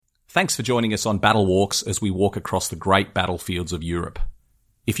Thanks for joining us on Battle Walks as we walk across the great battlefields of Europe.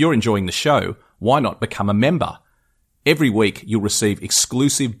 If you're enjoying the show, why not become a member? Every week you'll receive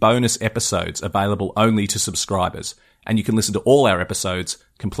exclusive bonus episodes available only to subscribers, and you can listen to all our episodes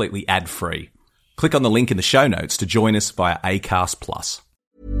completely ad-free. Click on the link in the show notes to join us via Acast+.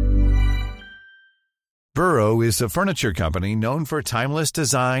 Burrow is a furniture company known for timeless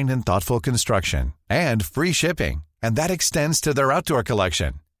design and thoughtful construction, and free shipping, and that extends to their outdoor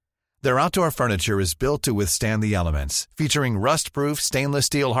collection. Their outdoor furniture is built to withstand the elements, featuring rust-proof stainless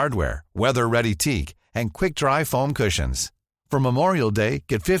steel hardware, weather-ready teak, and quick-dry foam cushions. For Memorial Day,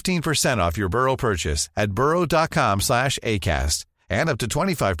 get 15% off your Burrow purchase at burrow.com/ACAST and up to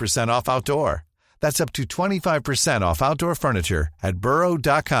 25% off outdoor. That's up to 25% off outdoor furniture at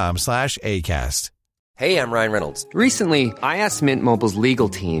burrow.com/ACAST. Hey, I'm Ryan Reynolds. Recently, I asked Mint Mobile's legal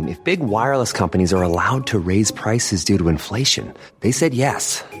team if big wireless companies are allowed to raise prices due to inflation. They said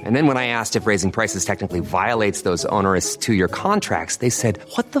yes. And then when I asked if raising prices technically violates those onerous two-year contracts, they said,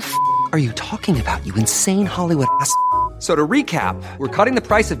 "What the f*** are you talking about, you insane Hollywood ass?" So to recap, we're cutting the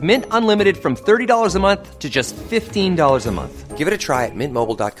price of Mint Unlimited from $30 a month to just $15 a month. Give it a try at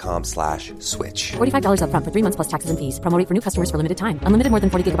mintmobile.com/switch. $45 up front for 3 months plus taxes and fees. Promo rate for new customers for limited time. Unlimited more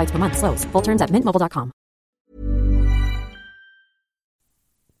than 40 gigabytes per month. Slows full terms at mintmobile.com.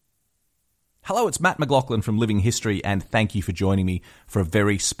 Hello, it's Matt McLaughlin from Living History, and thank you for joining me for a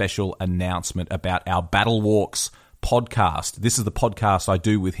very special announcement about our Battle Walks podcast. This is the podcast I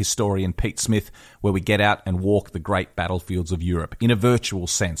do with historian Pete Smith, where we get out and walk the great battlefields of Europe. In a virtual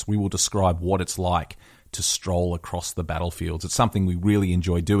sense, we will describe what it's like to stroll across the battlefields. It's something we really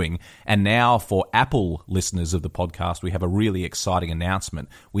enjoy doing. And now for Apple listeners of the podcast, we have a really exciting announcement.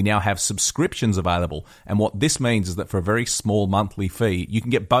 We now have subscriptions available. And what this means is that for a very small monthly fee, you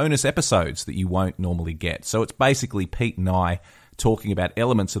can get bonus episodes that you won't normally get. So it's basically Pete and I talking about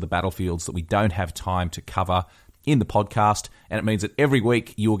elements of the battlefields that we don't have time to cover in the podcast, and it means that every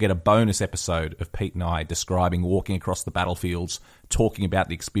week you will get a bonus episode of Pete and I describing walking across the battlefields, talking about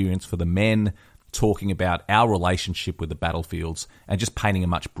the experience for the men, talking about our relationship with the battlefields, and just painting a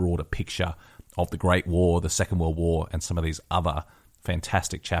much broader picture of the Great War, the Second World War, and some of these other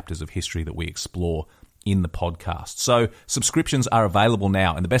fantastic chapters of history that we explore in the podcast. So subscriptions are available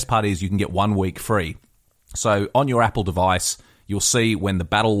now, and the best part is you can get 1 week free. So on your Apple device, you'll see when the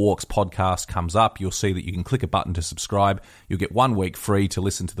Battle Walks podcast comes up, you'll see that you can click a button to subscribe. You'll get 1 week free to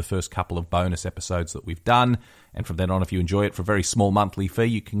listen to the first couple of bonus episodes that we've done. And from then on, if you enjoy it for a very small monthly fee,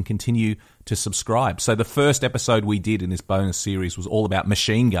 you can continue to subscribe. So the first episode we did in this bonus series was all about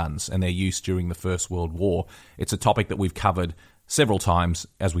machine guns and their use during the First World War. It's a topic that we've covered several times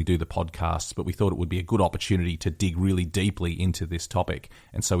as we do the podcasts, but we thought it would be a good opportunity to dig really deeply into this topic.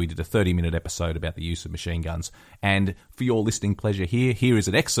 And so we did a 30-minute episode about the use of machine guns. And for your listening pleasure here is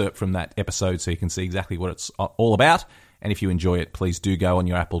an excerpt from that episode so you can see exactly what it's all about. And if you enjoy it, please do go on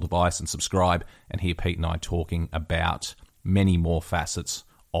your Apple device and subscribe and hear Pete and I talking about many more facets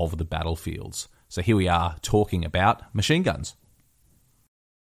of the battlefields. So here we are talking about machine guns.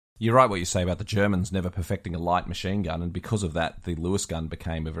 You're right what you say about the Germans never perfecting a light machine gun, and because of that, the Lewis gun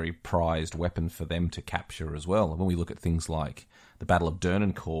became a very prized weapon for them to capture as well. And when we look at things like the Battle of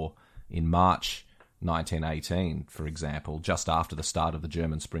Dernancourt in March 1918, for example, just after the start of the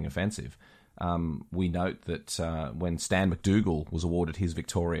German Spring Offensive, we note that when Stan McDougall was awarded his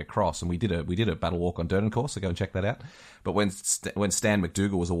Victoria Cross, and we did a battle walk on Dernancourt, so go and check that out. But when Stan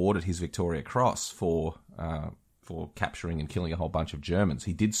McDougall was awarded his Victoria Cross for capturing and killing a whole bunch of Germans,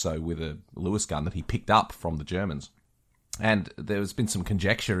 he did so with a Lewis gun that he picked up from the Germans. And there's been some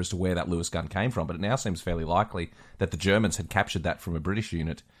conjecture as to where that Lewis gun came from, but it now seems fairly likely that the Germans had captured that from a British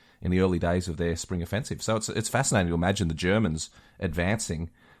unit in the early days of their spring offensive. So it's fascinating to imagine the Germans advancing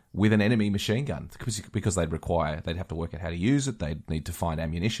with an enemy machine gun, because they'd have to work out how to use it, they'd need to find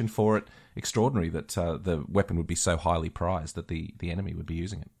ammunition for it. Extraordinary that the weapon would be so highly prized that the enemy would be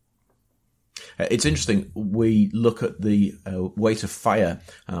using it. It's interesting, we look at the weight of fire,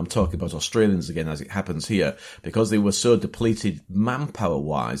 and I'm talking about Australians again as it happens here, because they were so depleted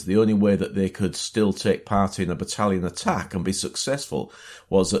manpower-wise, the only way that they could still take part in a battalion attack and be successful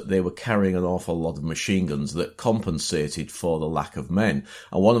was that they were carrying an awful lot of machine guns that compensated for the lack of men.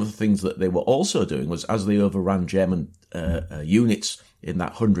 And one of the things that they were also doing was, as they overran German units in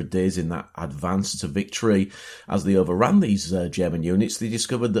that 100 days, in that advance to victory, as they overran these German units, they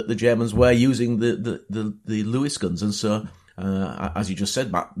discovered that the Germans were using the Lewis guns, and so, as you just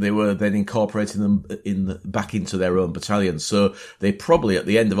said, Matt, they were then incorporating them back into their own battalions. So they probably, at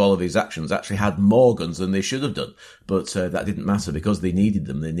the end of all of these actions, actually had more guns than they should have done, but that didn't matter because they needed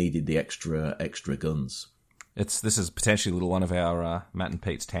them. They needed the extra guns. This is potentially a little one of our Matt and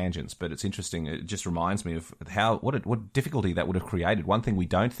Pete's tangents, but it's interesting. It just reminds me of what difficulty that would have created. One thing we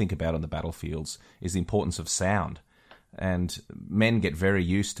don't think about on the battlefields is the importance of sound. And men get very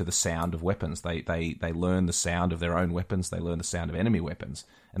used to the sound of weapons. They learn the sound of their own weapons. They learn the sound of enemy weapons.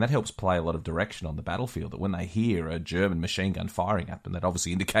 And that helps play a lot of direction on the battlefield, that when they hear a German machine gun firing at them, that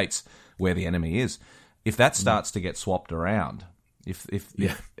obviously indicates where the enemy is. If that starts to get swapped around, if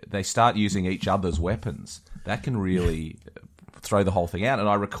they start using each other's weapons, that can really throw the whole thing out. And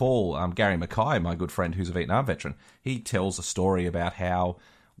I recall Gary Mackay, my good friend who's a Vietnam veteran, he tells a story about how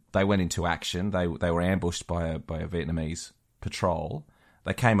they went into action. They were ambushed by a Vietnamese patrol.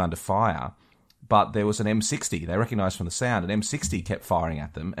 They came under fire, but there was an M60. They recognised from the sound an M60 kept firing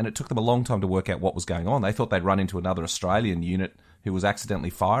at them, and it took them a long time to work out what was going on. They thought they'd run into another Australian unit who was accidentally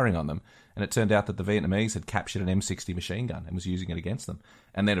firing on them, and it turned out that the Vietnamese had captured an M60 machine gun and was using it against them.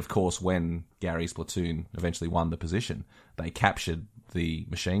 And then, of course, when Gary's platoon eventually won the position, they captured the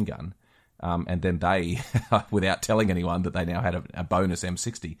machine gun. And then they, without telling anyone that they now had a bonus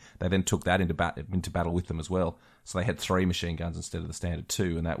M60, they then took that into battle with them as well. So they had 3 machine guns instead of the standard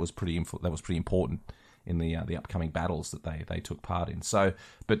 2, and that was pretty important in the upcoming battles that they took part in. So,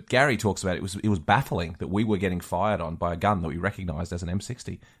 but Gary talks about it was baffling that we were getting fired on by a gun that we recognised as an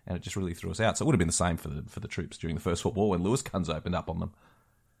M60, and it just really threw us out. So it would have been the same for the troops during the First World War when Lewis guns opened up on them.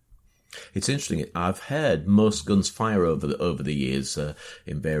 It's interesting. I've heard most guns fire over the years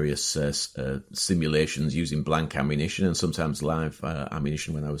in various simulations using blank ammunition and sometimes live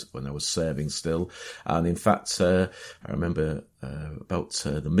ammunition when I was serving still. And in fact, I remember about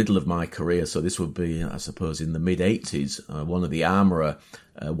the middle of my career, so this would be, I suppose, in the mid-80s, one of the armourer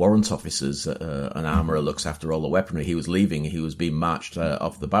warrant officers, an armourer looks after all the weaponry, he was leaving, he was being marched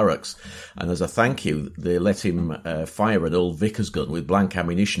off the barracks, and as a thank you, they let him fire an old Vickers gun with blank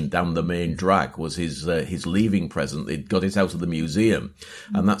ammunition down the main drag, was his leaving present. They'd got it out of the museum,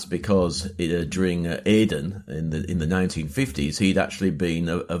 and that's because during Aden in the 1950s, he'd actually been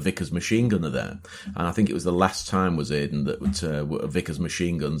a Vickers machine gunner there, and I think it was the last time was Aden that Vickers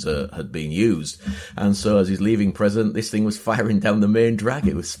machine guns had been used, and so as his leaving present, this thing was firing down the main drag.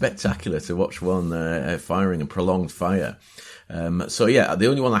 It was spectacular to watch one firing a prolonged fire. So yeah, the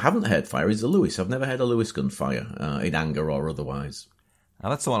only one I haven't heard fire is the Lewis. I've never heard a Lewis gun fire in anger or otherwise. Now,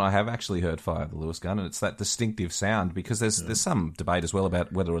 that's the one I have actually heard fire, the Lewis gun, and it's that distinctive sound, because there's some debate as well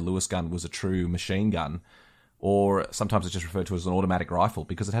about whether a Lewis gun was a true machine gun, or sometimes it's just referred to as an automatic rifle,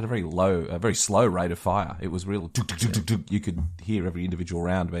 because it had a very slow rate of fire. It was real, you could hear every individual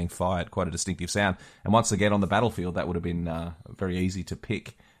round being fired, quite a distinctive sound. And once again, on the battlefield, that would have been very easy to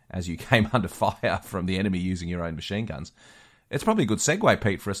pick as you came under fire from the enemy using your own machine guns. It's probably a good segue,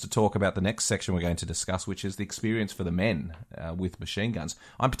 Pete, for us to talk about the next section we're going to discuss, which is the experience for the men with machine guns.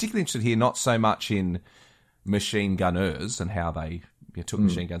 I'm particularly interested here, not so much in machine gunners and how they took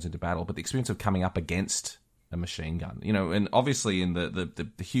machine guns into battle, but the experience of coming up against a machine gun, and obviously in the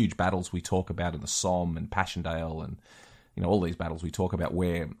huge battles we talk about in the Somme and Passchendaele, and all these battles we talk about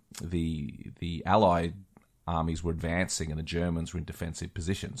where the Allied armies were advancing and the Germans were in defensive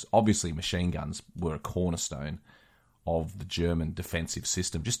positions. Obviously, machine guns were a cornerstone of the German defensive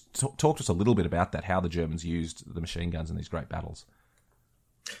system. Just talk to us a little bit about that, how the Germans used the machine guns in these great battles.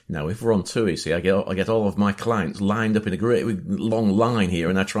 Now, if we're on tour, you see, I get all of my clients lined up in a great long line here,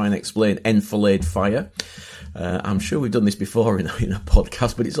 and I try and explain enfilade fire. I'm sure we've done this before in a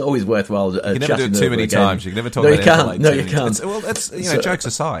podcast, but it's always worthwhile. You can never do it too many times. You can never talk about enfilade. No, you can't. Well, that's jokes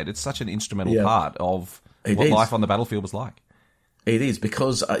aside, it's such an instrumental part of what life on the battlefield was like. It is,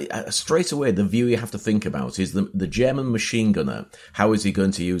 because straight away the view you have to think about is the German machine gunner. How is he going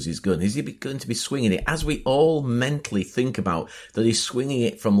to use his gun? Is he going to be swinging it, as we all mentally think about, that he's swinging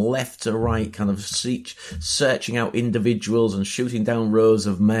it from left to right, kind of searching out individuals and shooting down rows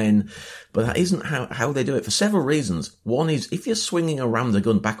of men? But that isn't how they do it, for several reasons. One is, if you're swinging around the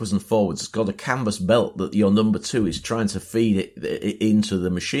gun backwards and forwards, it's got a canvas belt that your number 2 is trying to feed it into the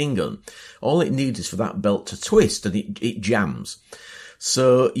machine gun. All it needs is for that belt to twist, and it jams.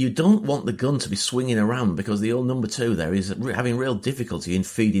 So you don't want the gun to be swinging around, because the old number 2 there is having real difficulty in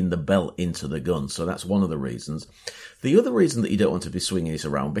feeding the belt into the gun. So that's one of the reasons. The other reason that you don't want to be swinging it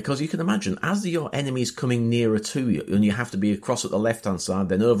around, because you can imagine as your enemy is coming nearer to you, and you have to be across at the left-hand side,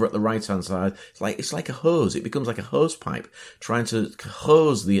 then over at the right-hand side, it's like a hose. It becomes like a hose pipe trying to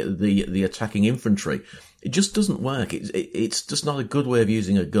hose the attacking infantry. It just doesn't work. It's just not a good way of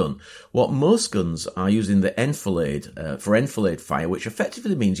using a gun. What most guns are using the enfilade for enfilade fire, which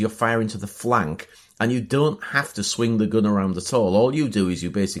effectively means you're firing to the flank and you don't have to swing the gun around at all. All you do is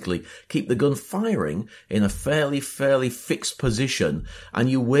you basically keep the gun firing in a fairly fixed position, and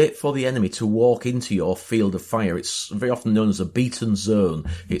you wait for the enemy to walk into your field of fire. It's very often known as a beaten zone.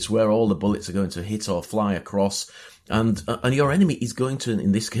 It's where all the bullets are going to hit or fly across. And your enemy is going to,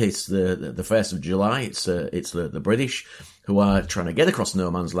 in this case, the 1st of July. It's the British who are trying to get across no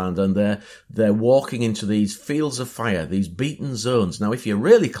man's land, and they're walking into these fields of fire, these beaten zones. Now, if you're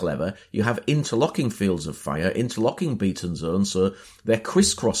really clever, you have interlocking fields of fire, interlocking beaten zones, so they're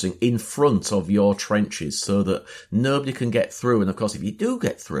crisscrossing in front of your trenches so that nobody can get through. And of course, if you do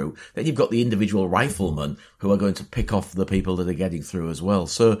get through, then you've got the individual riflemen who are going to pick off the people that are getting through as well.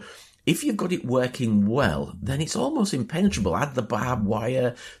 So if you've got it working well, then it's almost impenetrable. Add the barbed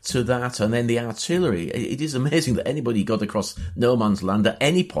wire to that, and then the artillery. It is amazing that anybody got across no man's land at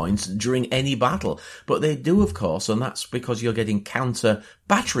any point during any battle. But they do, of course, and that's because you're getting counter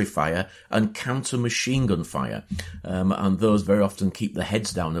battery fire and counter machine gun fire. And those very often keep the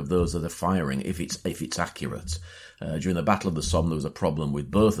heads down of those that are firing if it's accurate. During the Battle of the Somme, there was a problem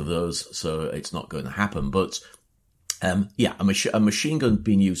with both of those, so it's not going to happen. But a machine gun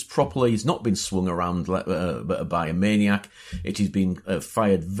being used properly. It's not been swung around by a maniac. It is being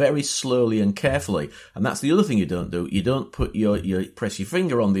fired very slowly and carefully. And that's the other thing you don't do. You don't put press your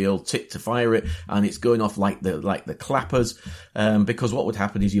finger on the old tip to fire it, and it's going off like the clappers. Because what would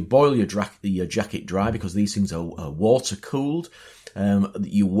happen is you boil your jacket dry, because these things are water cooled.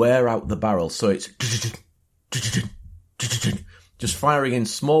 You wear out the barrel, so it's just firing in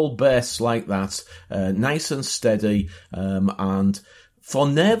small bursts like that, nice and steady, and for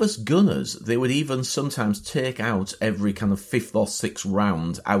nervous gunners, they would even sometimes take out every kind of 5th or 6th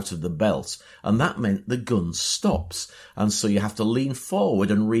round out of the belt, and that meant the gun stops, and so you have to lean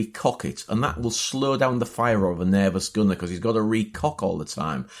forward and recock it, and that will slow down the fire of a nervous gunner because he's got to recock all the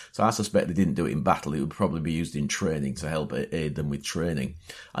time. So I suspect they didn't do it in battle. It would probably be used in training to help aid them with training.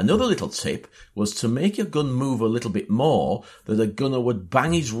 Another little tip was to make your gun move a little bit more, that a gunner would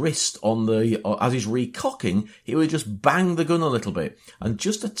bang his wrist as he's recocking, he would just bang the gun a little bit. And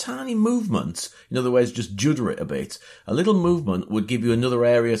just a tiny movement, in other words, just judder it a bit, a little movement would give you another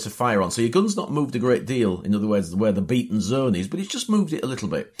area to fire on. So your gun's not moved a great deal, in other words, where the beaten zone is, but it's just moved it a little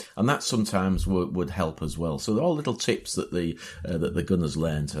bit. And that sometimes would help as well. So they're all little tips that the gunners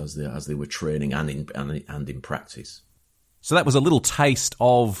learned as they were training and in practice. So that was a little taste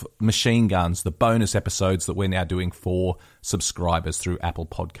of machine guns, the bonus episodes that we're now doing for subscribers through Apple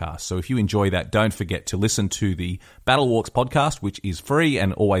Podcasts. So if you enjoy that, don't forget to listen to the Battle Walks podcast, which is free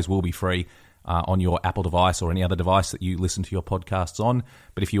and always will be free on your Apple device or any other device that you listen to your podcasts on.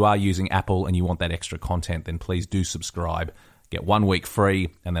 But if you are using Apple and you want that extra content, then please do subscribe. Get 1 week free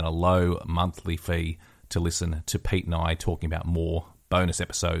and then a low monthly fee to listen to Pete and I talking about more bonus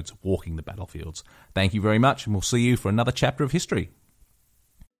episodes, walking the battlefields. Thank you very much, and we'll see you for another chapter of history.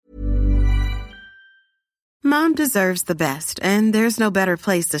 Mom deserves the best, and there's no better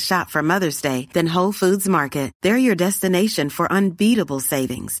place to shop for Mother's Day than Whole Foods Market. They're your destination for unbeatable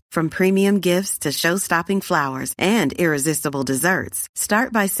savings, from premium gifts to show-stopping flowers and irresistible desserts.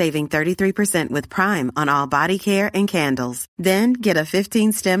 Start by saving 33% with Prime on all body care and candles. Then get a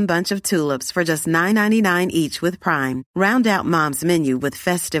 15-stem bunch of tulips for just $9.99 each with Prime. Round out Mom's menu with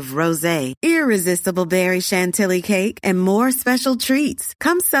festive rosé, irresistible berry chantilly cake, and more special treats.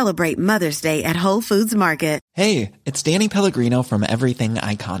 Come celebrate Mother's Day at Whole Foods Market. Hey, it's Danny Pellegrino from Everything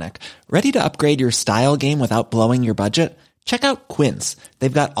Iconic. Ready to upgrade your style game without blowing your budget? Check out Quince.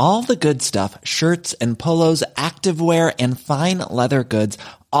 They've got all the good stuff, shirts and polos, activewear, and fine leather goods,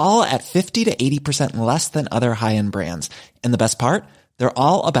 all at 50 to 80% less than other high-end brands. And the best part? They're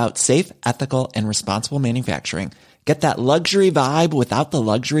all about safe, ethical, and responsible manufacturing. Get that luxury vibe without the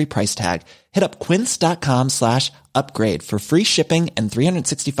luxury price tag. Hit up quince.com/upgrade for free shipping and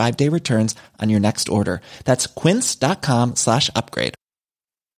 365-day returns on your next order. That's quince.com/upgrade.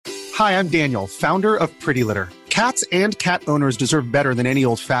 Hi, I'm Daniel, founder of Pretty Litter. Cats and cat owners deserve better than any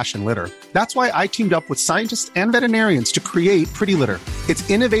old-fashioned litter. That's why I teamed up with scientists and veterinarians to create Pretty Litter. Its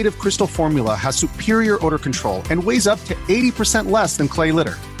innovative crystal formula has superior odor control and weighs up to 80% less than clay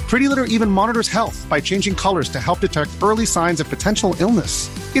litter. Pretty Litter even monitors health by changing colors to help detect early signs of potential illness.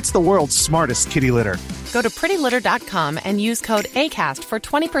 It's the world's smartest kitty litter. Go to prettylitter.com and use code ACAST for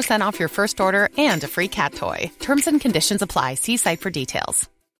 20% off your first order and a free cat toy. Terms and conditions apply. See site for details.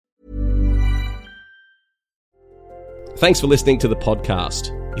 Thanks for listening to the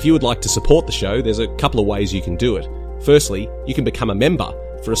podcast. If you would like to support the show, there's a couple of ways you can do it. Firstly, you can become a member.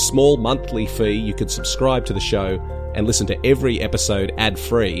 For a small monthly fee, you could subscribe to the show and listen to every episode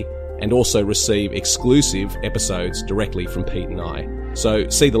ad-free, and also receive exclusive episodes directly from Pete and I. So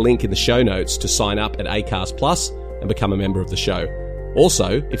see the link in the show notes to sign up at Acast Plus and become a member of the show.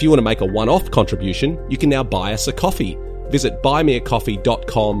 Also, if you want to make a one-off contribution, you can now buy us a coffee. Visit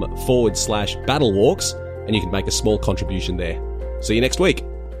buymeacoffee.com/battlewalks and you can make a small contribution there. See you next week.